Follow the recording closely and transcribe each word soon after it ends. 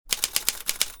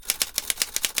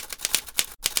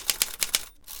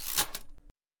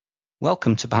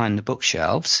Welcome to Behind the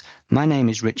Bookshelves. My name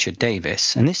is Richard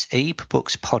Davis, and this Abe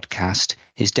Books podcast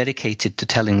is dedicated to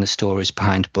telling the stories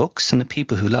behind books and the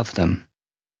people who love them.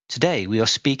 Today, we are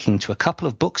speaking to a couple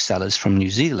of booksellers from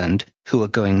New Zealand who are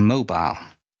going mobile.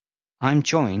 I'm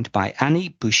joined by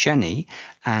Annie Buscemi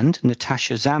and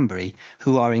Natasha Zambri,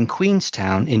 who are in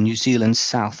Queenstown in New Zealand's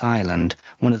South Island,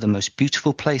 one of the most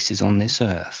beautiful places on this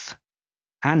earth.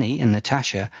 Annie and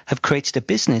Natasha have created a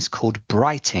business called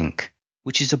Bright Ink,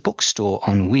 which is a bookstore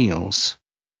on wheels.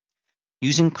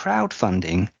 Using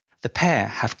crowdfunding, the pair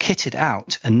have kitted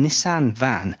out a Nissan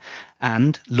van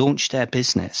and launched their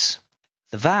business.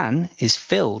 The van is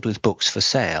filled with books for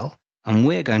sale, and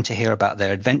we're going to hear about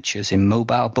their adventures in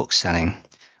mobile bookselling.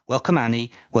 Welcome,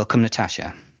 Annie. Welcome,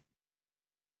 Natasha.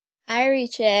 Hi,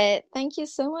 Richard. Thank you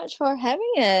so much for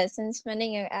having us and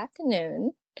spending your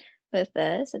afternoon with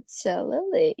us. It's so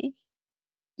lovely.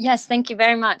 Yes, thank you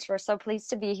very much. We're so pleased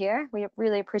to be here. We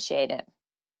really appreciate it.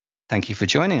 Thank you for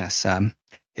joining us.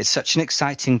 It's such an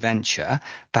exciting venture.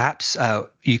 Perhaps one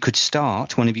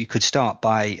of you could start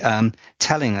by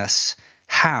telling us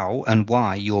how and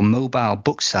why your mobile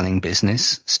bookselling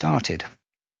business started.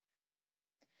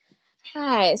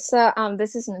 Hi,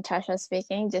 this is Natasha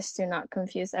speaking, just to not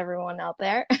confuse everyone out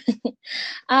there.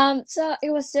 So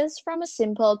it was just from a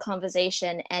simple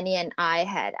conversation Annie and I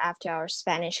had after our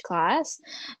Spanish class.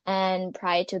 And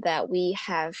prior to that, we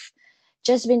have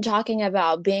just been talking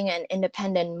about being an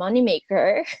independent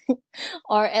moneymaker,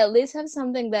 or at least have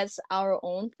something that's our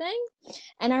own thing.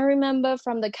 And I remember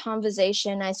from the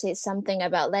conversation, I said something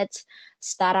about let's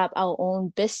start up our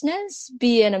own business,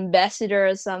 be an ambassador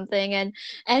or something. And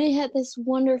he had this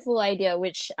wonderful idea,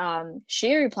 which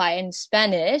she replied in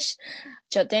Spanish,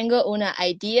 Yo tengo una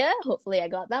idea, hopefully I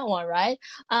got that one right,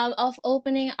 of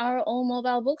opening our own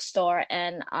mobile bookstore.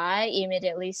 And I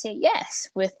immediately said yes,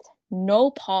 with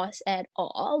no pause at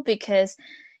all, because,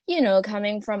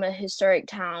 coming from a historic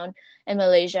town in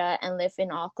Malaysia and live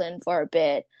in Auckland for a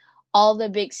bit, all the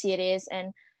big cities.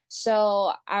 And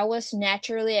so I was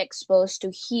naturally exposed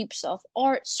to heaps of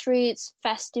art streets,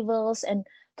 festivals, and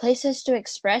places to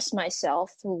express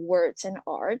myself through words and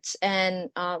arts. And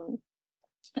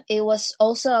it was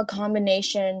also a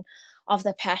combination of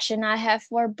the passion I have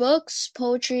for books,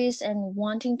 poetries, and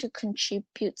wanting to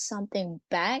contribute something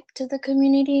back to the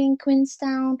community in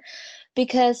Queenstown,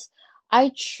 because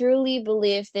I truly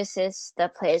believe this is the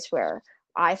place where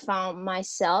I found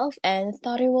myself and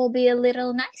thought it will be a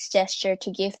little nice gesture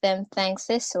to give them thanks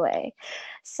this way.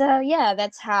 So yeah,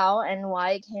 that's how and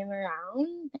why it came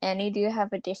around. Annie, do you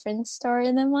have a different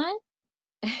story than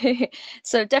mine?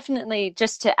 So definitely,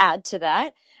 just to add to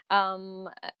that, um,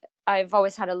 I've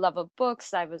always had a love of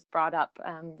books. I was brought up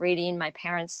reading. My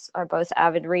parents are both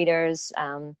avid readers,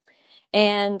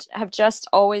 and have just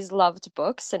always loved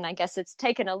books. And I guess it's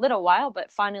taken a little while,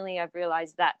 but finally I've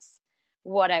realized that's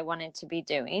what I wanted to be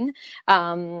doing.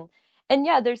 And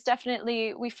yeah,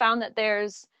 we found that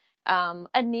there's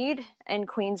a need in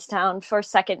Queenstown for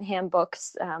secondhand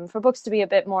books, for books to be a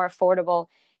bit more affordable,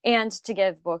 and to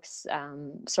give books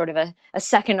sort of a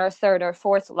second or third or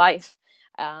fourth life.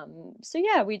 So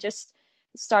yeah, we just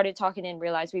started talking and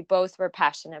realized we both were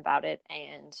passionate about it,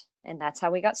 and that's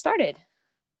how we got started.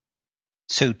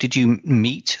 So did you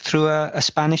meet through a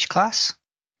Spanish class?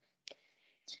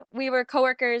 We were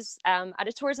coworkers at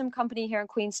a tourism company here in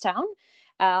Queenstown.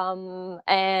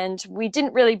 And we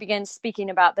didn't really begin speaking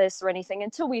about this or anything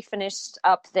until we finished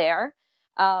up there.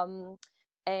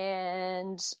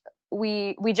 And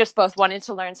we just both wanted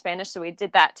to learn Spanish, so we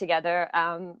did that together.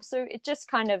 So it just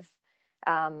kind of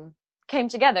came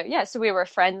together. Yeah, so we were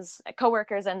friends,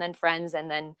 coworkers, and then friends,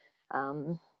 and then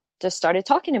just started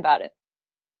talking about it.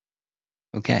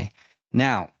 Okay.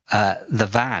 Now, the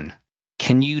van.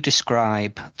 Can you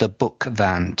describe the book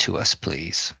van to us,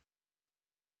 please?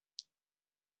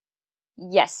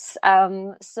 Yes.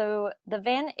 So the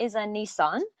van is a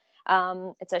Nissan.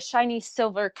 It's a shiny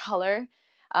silver color.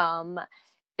 Um,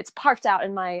 it's parked out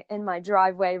in my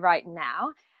driveway right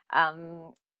now.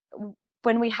 Um,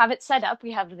 when we have it set up,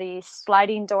 we have the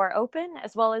sliding door open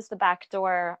as well as the back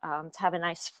door to have a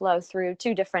nice flow through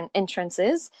two different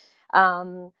entrances.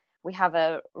 We have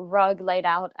a rug laid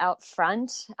out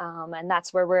front, and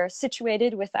that's where we're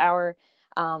situated with our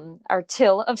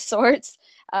till of sorts.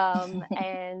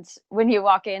 And when you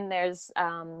walk in,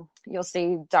 you'll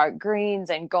see dark greens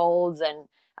and golds and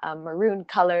maroon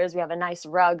colors. We have a nice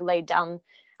rug laid down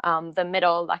the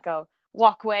middle, like a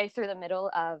walkway through the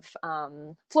middle of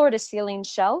floor to ceiling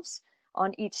shelves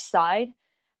on each side.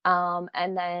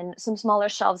 And then some smaller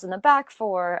shelves in the back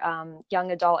for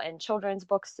young adult and children's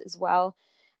books as well.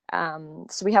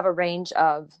 So we have a range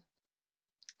of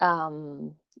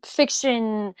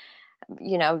fiction,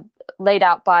 laid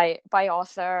out by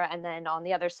author, and then on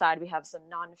the other side we have some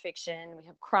nonfiction. We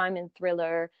have crime and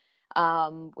thriller.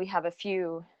 We have a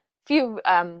few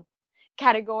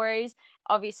categories.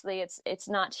 Obviously, it's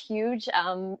not huge,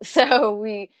 so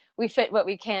we fit what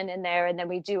we can in there, and then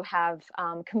we do have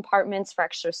compartments for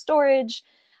extra storage,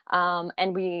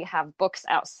 and we have books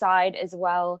outside as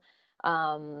well.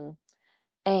 And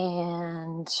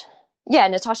yeah,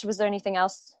 Natasha, was there anything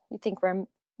else you think we're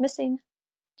missing?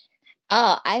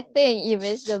 Oh, I think you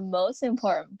missed the most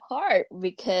important part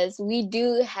because we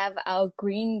do have our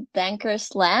Green Banker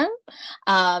Slam,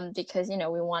 because we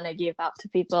want to give out to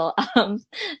people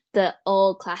the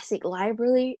old classic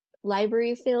library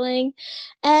feeling,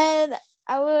 and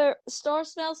our store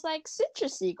smells like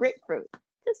citrusy grapefruit.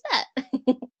 Just that.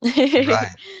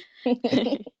 Right.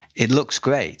 It looks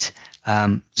great.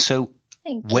 So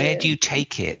Thank where you. do you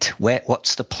take it?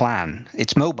 What's the plan?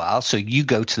 It's mobile, so you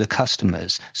go to the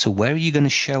customers. So where are you going to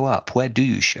show up? Where do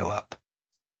you show up?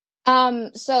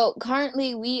 So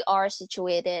currently we are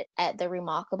situated at the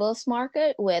Remarkables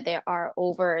Market, where there are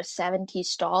over 70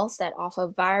 stalls that offer a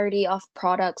variety of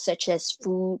products such as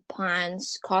food,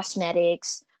 plants,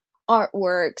 cosmetics,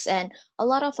 artworks, and a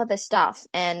lot of other stuff.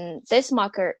 And this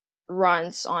market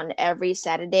runs on every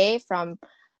Saturday from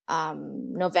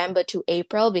November to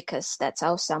April because that's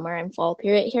our summer and fall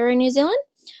period here in New Zealand.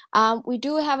 We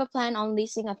do have a plan on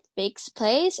leasing a fixed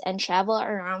place and travel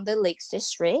around the Lakes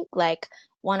District, like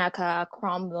Wanaka,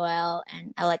 Cromwell,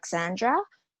 and Alexandra.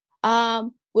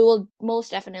 We will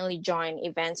most definitely join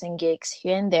events and gigs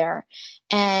here and there.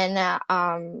 And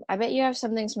I bet you have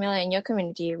something similar in your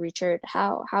community, Richard.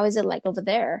 How is it like over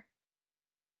there?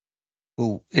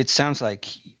 Well, it sounds like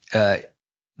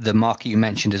the market you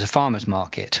mentioned is a farmer's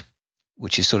market,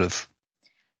 which is sort of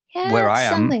Yeah, where I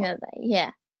am something like that. Yeah.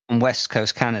 on West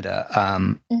Coast Canada.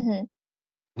 Mm-hmm.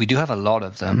 We do have a lot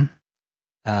of them.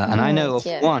 And I know of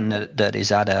Yeah. one that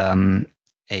is at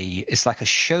it's like a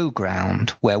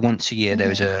showground where once a year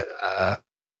there's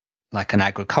like an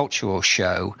agricultural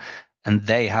show, and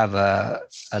they have a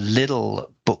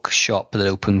little bookshop that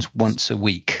opens once a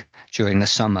week during the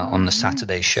summer on the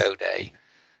Saturday show day.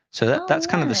 So that's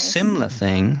kind of a similar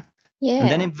thing. Yeah. And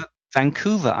then in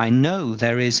Vancouver, I know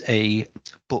there is a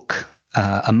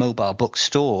mobile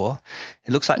bookstore.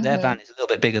 It looks like their van is a little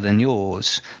bit bigger than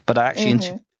yours, but I actually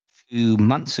interviewed a few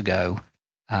months ago,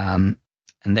 and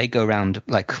they go around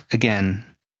again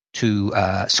to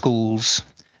schools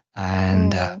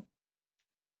and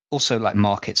also like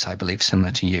markets, I believe,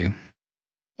 similar to you.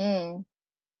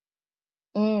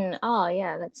 Oh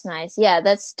yeah, that's nice. Yeah,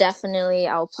 that's definitely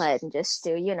our plan, just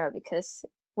to, because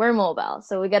we're mobile,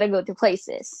 so we gotta go to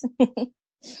places.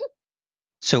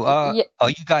 So are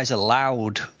you guys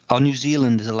allowed, are New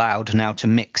Zealanders allowed now to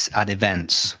mix at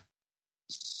events?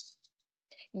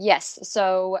 Yes.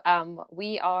 So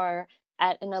we are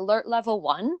at an alert level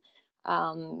 1,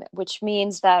 which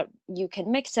means that you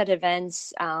can mix at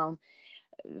events,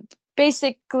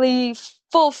 basically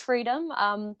full freedom.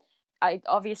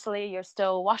 Obviously you're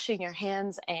still washing your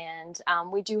hands, and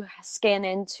we do scan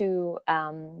into,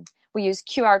 we use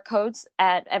QR codes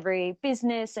at every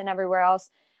business and everywhere else,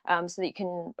 so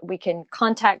that we can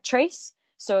contact trace.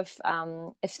 So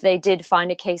if they did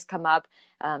find a case come up,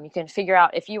 you can figure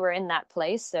out if you were in that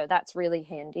place. So that's really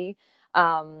handy.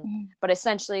 But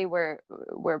essentially we're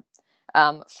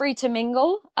free to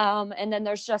mingle. And then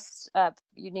there's just,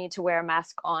 you need to wear a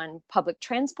mask on public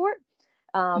transport.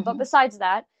 But besides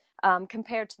that,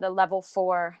 compared to the level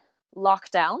 4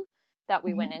 lockdown that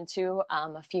we went into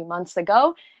a few months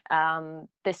ago,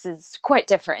 this is quite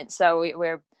different. So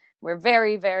we're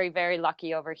very, very, very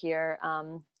lucky over here.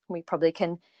 We probably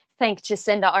can thank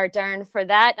Jacinda Ardern for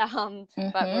that.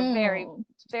 But we're very,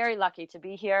 very lucky to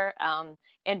be here,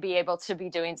 and be able to be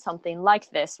doing something like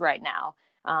this right now.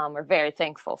 We're very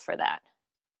thankful for that.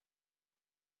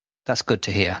 That's good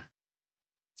to hear.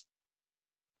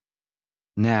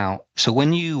 Now, so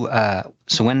when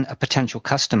a potential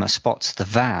customer spots the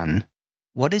van,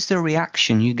 what is the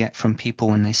reaction you get from people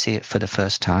when they see it for the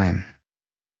first time?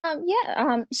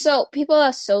 So people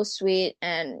are so sweet,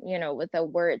 and with the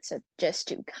words are just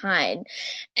too kind.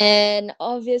 And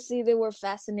obviously they were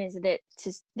fascinated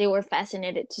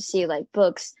to see like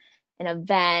books in a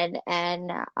van.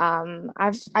 And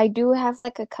I do have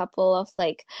like a couple of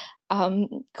like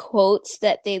quotes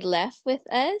that they left with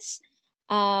us.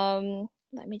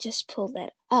 Let me just pull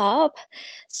that up.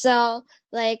 So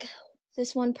like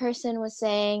this one person was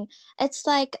saying it's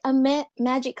like a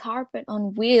magic carpet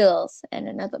on wheels, and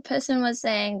another person was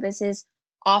saying this is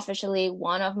officially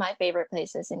one of my favorite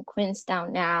places in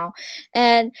Queenstown now.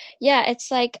 And yeah, it's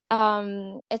like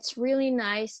it's really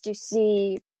nice to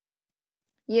see,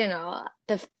 you know,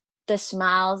 the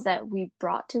smiles that we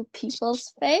brought to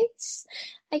people's face,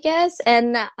 I guess.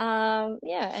 And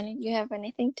yeah, and you have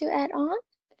anything to add on?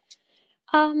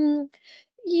 Um,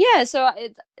 yeah, so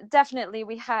it definitely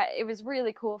it was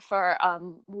really cool for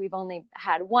we've only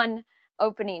had one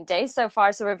opening day so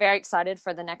far, so we're very excited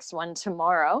for the next one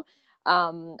tomorrow.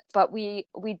 But we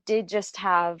did just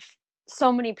have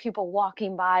so many people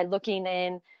walking by, looking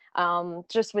in,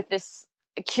 just with this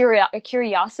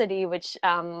curiosity, which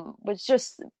was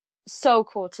just so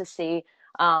cool to see,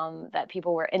 that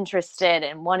people were interested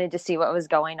and wanted to see what was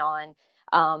going on,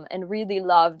 and really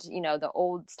loved, the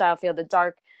old style feel, the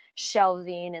dark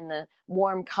shelving and the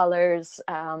warm colors,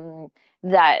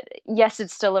 that, yes,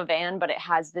 it's still a van, but it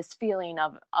has this feeling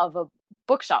of a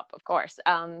bookshop, of course.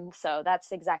 So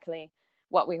that's exactly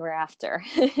what we were after.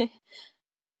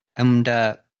 And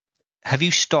have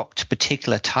you stocked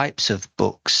particular types of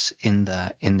books in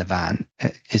the van?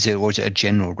 Or is it a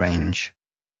general range?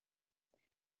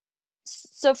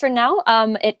 So for now,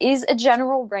 it is a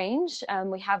general range.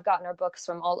 We have gotten our books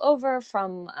from all over,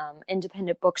 from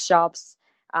independent bookshops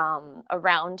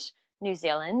around New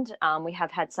Zealand. We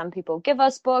have had some people give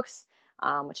us books,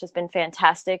 which has been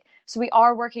fantastic. So we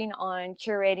are working on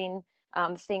curating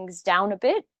things down a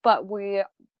bit, but we're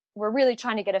really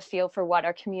trying to get a feel for what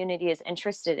our community is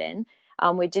interested in.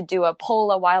 We did do a poll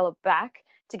a while back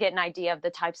to get an idea of the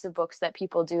types of books that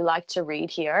people do like to read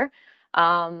here.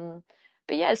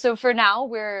 But yeah, so for now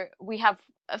we have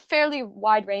a fairly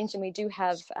wide range, and we do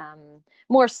have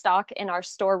more stock in our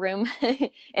storeroom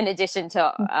in addition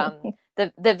to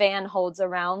the van holds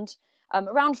around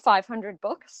 500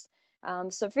 books.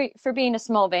 So for being a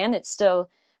small van, it still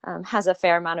has a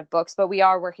fair amount of books, but we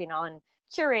are working on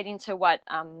curating to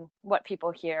what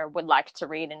people here would like to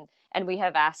read, and we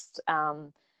have asked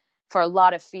for a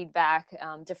lot of feedback,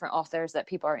 different authors that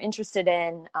people are interested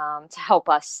in, to help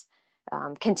us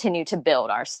continue to build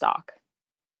our stock.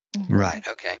 Right.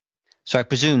 Okay. So I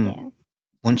presume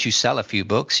once you sell a few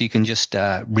books, you can just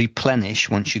replenish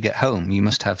once you get home. You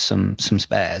must have some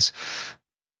spares.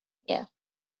 Yeah.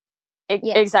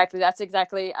 Exactly. That's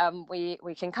exactly.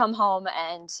 We can come home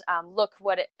and look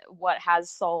what has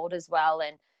sold as well,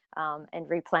 and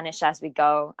replenish as we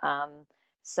go.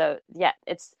 So yeah,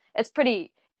 it's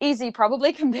pretty easy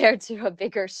probably compared to a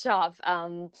bigger shop.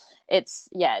 It's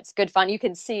good fun. You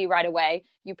can see right away.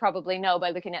 You probably know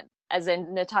by looking at, as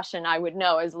in Natasha and I would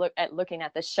know, as looking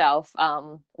at the shelf,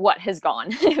 what has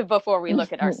gone before we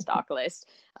look at our stock list.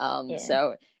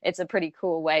 So it's a pretty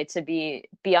cool way to be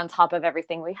on top of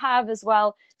everything we have as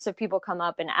well. So if people come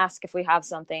up and ask if we have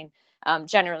something,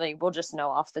 generally we'll just know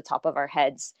off the top of our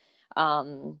heads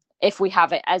if we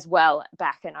have it as well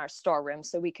back in our storeroom,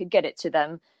 so we could get it to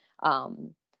them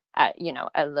at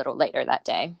a little later that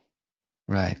day.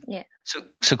 Right. Yeah.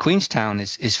 So Queenstown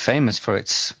is famous for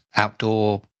its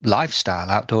outdoor lifestyle,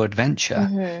 outdoor adventure.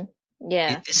 Mm-hmm.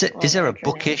 Yeah. Is there a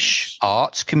bookish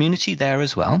arts community there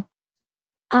as well?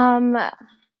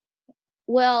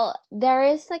 Well, there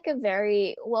is like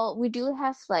we do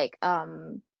have like a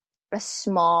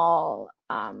small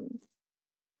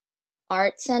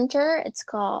art center. It's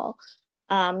called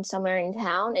somewhere in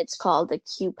town. It's called the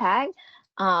QPAG.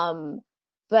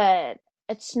 But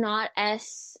it's not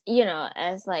as,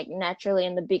 as like naturally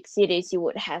in the big cities you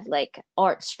would have like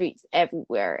art streets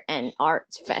everywhere and art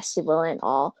festival and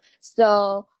all.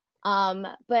 So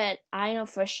but I know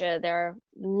for sure there are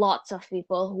lots of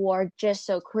people who are just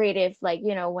so creative. Like,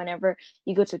 whenever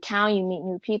you go to town, you meet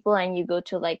new people and you go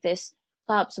to like this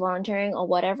clubs volunteering or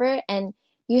whatever, and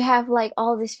you have like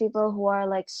all these people who are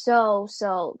like so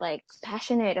like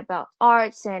passionate about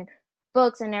arts and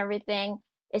books and everything.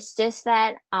 It's just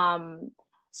that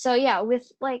so yeah,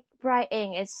 with like Bright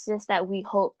Ink, it's just that we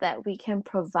hope that we can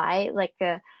provide like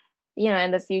a,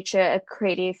 in the future, a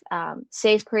creative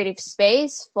safe creative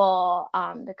space for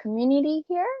the community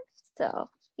here. So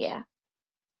yeah.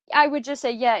 I would just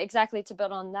say, yeah, exactly, to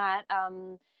build on that.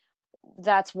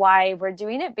 That's why we're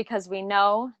doing it, because we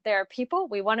know there are people,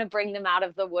 we want to bring them out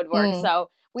of the woodwork. So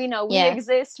we know we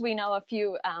exist. We know a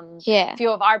few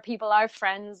of our people, our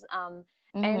friends,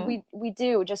 and we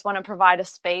do just want to provide a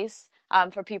space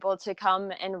for people to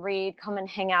come and read, come and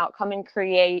hang out, come and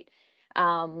create,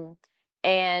 and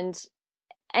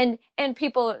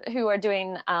people who are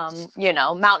doing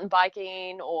mountain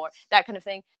biking or that kind of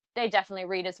thing, they definitely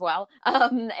read as well. So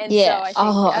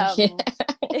I think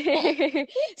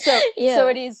so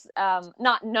it is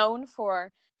not known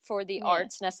for the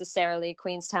arts necessarily,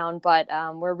 Queenstown, but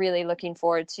we're really looking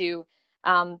forward to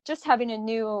just having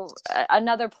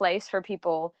another place for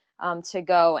people to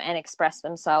go and express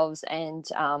themselves and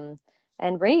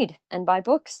read and buy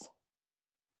books.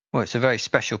 Well, it's a very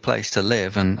special place to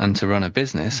live and to run a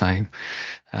business. I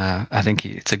think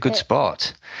it's a good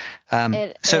spot.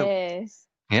 It is.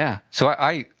 Yeah. So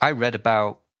I read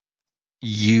about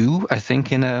you, I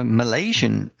think, in a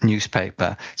Malaysian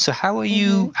newspaper. So how are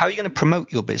you going to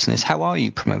promote your business? How are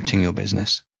you promoting your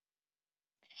business?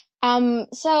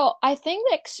 So I think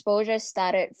the exposure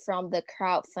started from the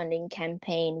crowdfunding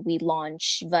campaign we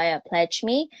launched via Pledge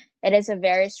Me. It is a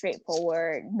very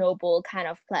straightforward, noble kind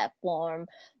of platform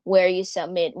where you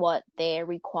submit what they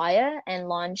require and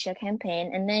launch your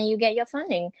campaign, and then you get your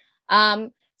funding.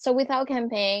 So with our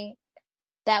campaign,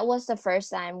 that was the first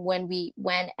time when we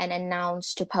went and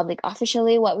announced to public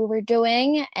officially what we were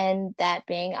doing, and that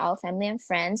being our family and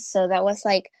friends. So that was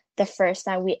like the first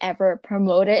time we ever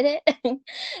promoted it.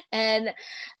 And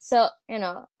so,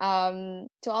 to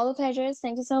all the pledgers,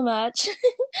 thank you so much.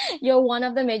 You're one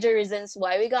of the major reasons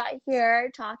why we got here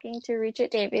talking to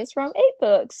Richard Davis from 8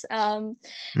 Books. And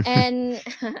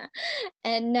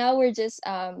and now we're just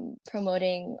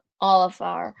promoting all of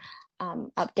our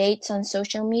updates on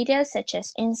social media such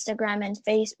as Instagram and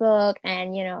Facebook,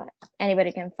 and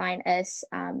anybody can find us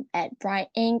at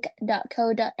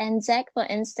brightinc.co.nz for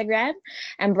Instagram,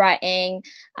 and brighting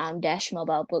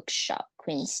mobile bookshop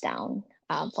Queenstown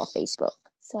for Facebook.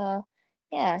 So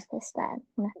yeah, it's just that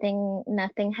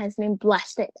nothing has been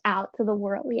blasted out to the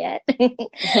world yet.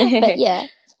 But yeah.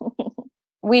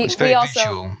 It's very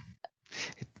visual.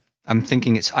 I'm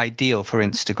thinking it's ideal for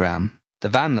Instagram. The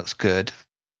van looks good.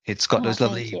 It's got those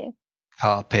lovely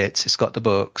carpets. It's got the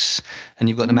books, and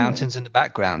you've got the mountains in the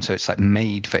background. So it's like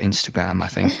made for Instagram, I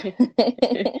think.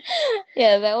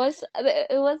 Yeah, it was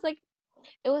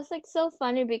like so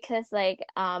funny because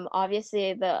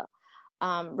obviously the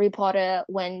reporter,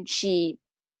 when she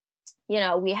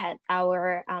we had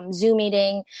our Zoom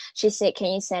meeting, she said,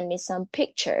 can you send me some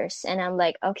pictures? And I'm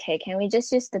like, okay, can we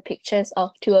just use the pictures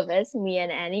of two of us, me and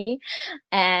Annie?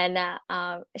 And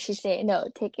she said, no,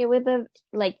 take it with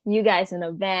you guys in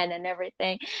a van and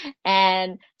everything.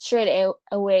 And straight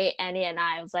away, Annie and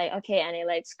I was like, okay, Annie,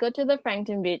 let's go to the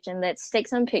Frankton Beach and let's take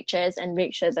some pictures and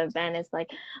make sure the van is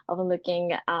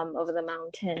overlooking over the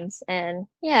mountains. And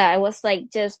yeah, I was like,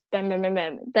 just bam, bam, bam,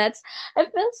 bam. It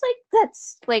feels like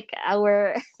that's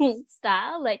our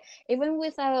style. Even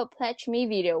with our Pledge Me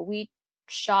video, we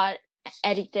shot,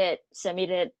 edited,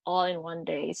 submitted all in one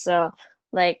day. So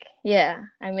yeah,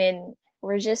 I mean,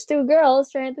 we're just two girls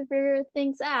trying to figure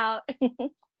things out.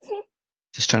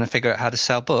 Just trying to figure out how to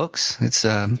sell books. It's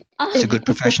a good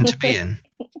profession to be in.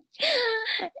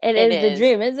 It is the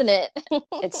dream, isn't it?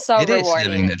 It's so rewarding. It is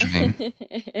living the dream.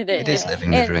 It is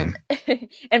living the dream.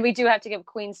 And we do have to give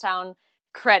Queenstown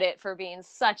credit for being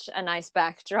such a nice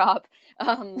backdrop.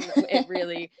 It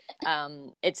really,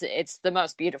 it's the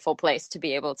most beautiful place to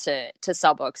be able to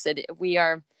sell books. We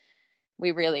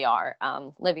really are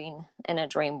living in a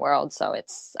dream world. So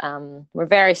we're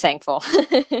very thankful.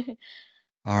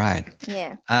 All right.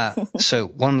 Yeah. So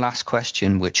one last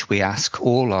question, which we ask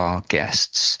all our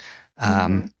guests,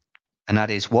 and that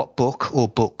is, what book or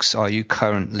books are you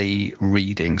currently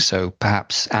reading? So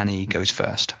perhaps Annie goes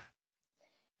first.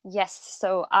 Yes.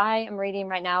 So I am reading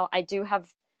right now. I do have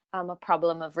a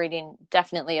problem of reading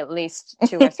definitely at least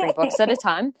 2 or 3 books at a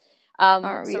time.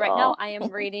 So right now I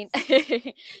am reading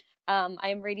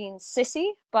Sissy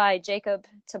by Jacob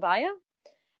Tabaya,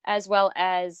 as well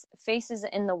as Faces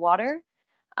in the Water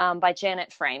by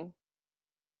Janet Frame.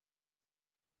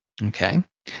 Okay.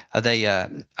 Are they,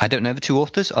 I don't know the two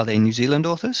authors, are they New Zealand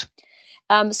authors?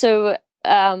 So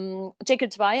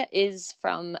Jacob Tabaya is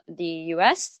from the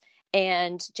US,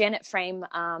 and Janet Frame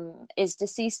is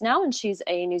deceased now, and she's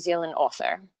a New Zealand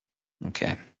author.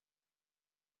 Okay.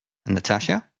 And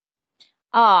Natasha?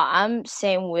 I'm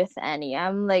same with Annie.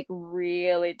 I'm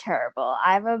really terrible.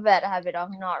 I have a bad habit of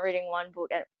not reading one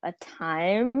book at a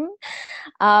time.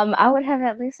 I would have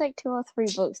at least 2 or 3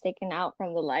 books taken out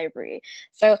from the library.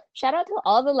 So shout out to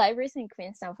all the libraries in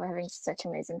Queenstown for having such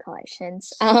amazing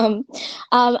collections. I'm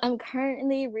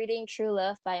currently reading True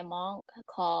Love by a monk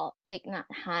called Thich Nhat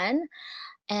Hanh.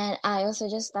 And I also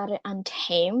just started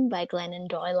Untamed by Glennon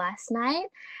Doyle last night,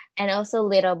 and also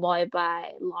Little Boy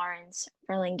by Lawrence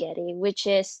Ferlinghetti, which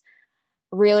is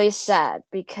really sad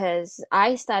because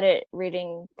I started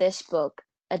reading this book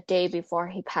a day before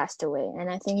he passed away, and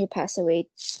I think he passed away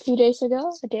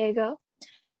a day ago.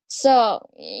 So,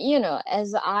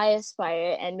 as I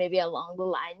aspire and maybe along the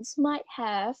lines might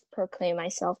have proclaimed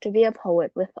myself to be a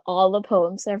poet with all the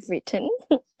poems I've written.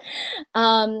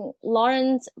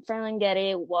 Lawrence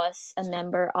Ferlinghetti was a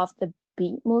member of the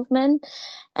Beat movement.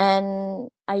 And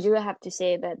I do have to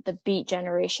say that the Beat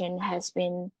generation has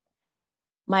been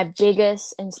my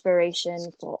biggest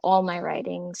inspiration for all my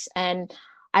writings. And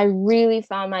I really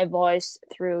found my voice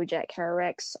through Jack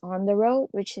Kerouac's On the Road,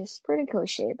 which is pretty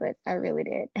cliche, but I really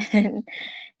did.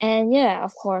 And yeah,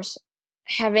 of course,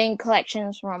 having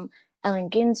collections from Allen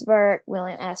Ginsberg,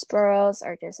 William S. Burroughs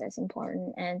are just as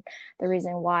important, and the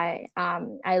reason why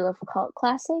I love cult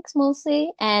classics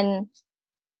mostly. And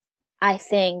I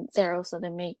think they're also a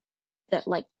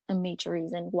major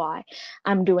reason why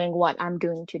I'm doing what I'm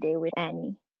doing today with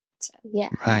Annie. So yeah.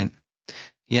 Right.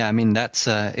 Yeah, I mean that's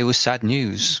it was sad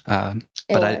news. But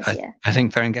I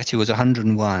think Ferengeti was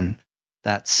 101.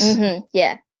 That's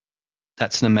yeah.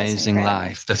 That's an amazing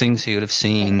life. The things he would have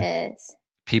seen,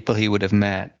 people he would have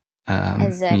met.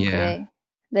 Exactly. Yeah.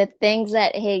 The things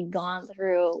that he'd gone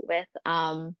through with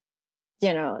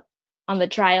you know, on the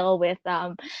trial with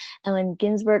Allen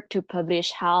Ginsberg to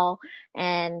publish Howl.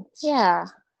 And yeah,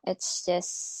 it's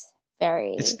just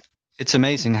very... It's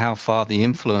amazing how far the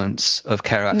influence of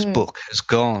Kerouac's book has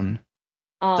gone.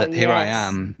 Here I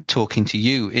am talking to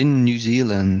you in New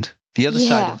Zealand, the other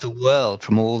side of the world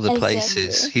from all the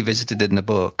places he visited in the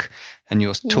book. And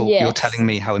you're telling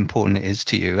me how important it is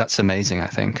to you. That's amazing, I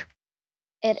think.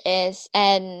 It is.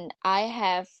 And I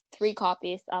have 3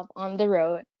 copies of On the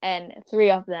Road, and 3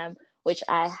 of them, which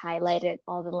I highlighted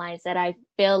all the lines that I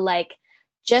feel like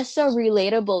just so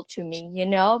relatable to me, you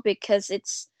know, because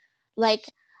it's like,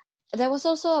 there was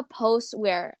also a post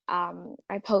where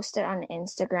I posted on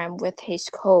Instagram with his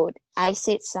quote. I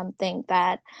said something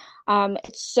that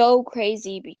it's so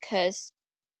crazy because,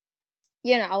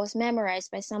 you know, I was memorized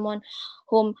by someone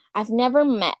whom I've never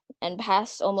met and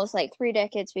passed almost like 3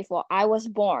 decades before I was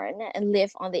born, and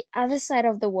live on the other side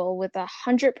of the world with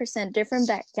 100% different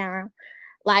background,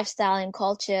 lifestyle, and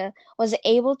culture, was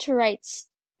able to write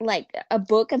like a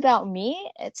book about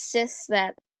me. It's just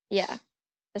that, yeah.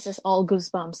 This is all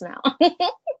goosebumps now.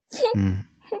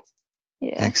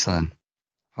 Yeah. Excellent.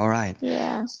 All right.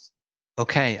 Yeah.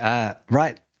 Okay.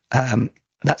 Right.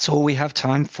 That's all we have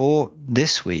time for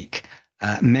this week.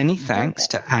 Many thanks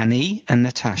to Annie and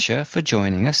Natasha for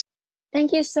joining us.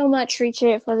 Thank you so much,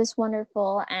 Richard, for this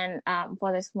wonderful thing.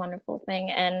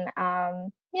 And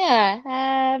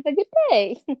have a good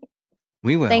day.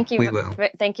 We will. Thank you. We will.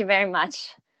 Thank you very much.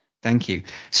 Thank you.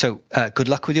 So good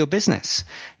luck with your business.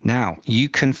 Now, you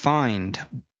can find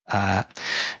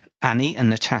Annie and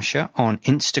Natasha on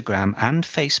Instagram and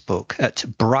Facebook at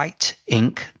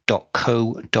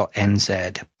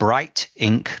brightinc.co.nz.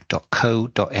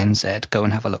 brightinc.co.nz. Go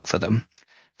and have a look for them.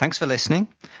 Thanks for listening.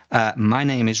 My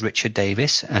name is Richard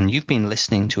Davis, and you've been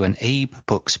listening to an Abe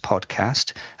Books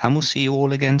podcast, and we'll see you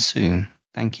all again soon.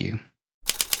 Thank you.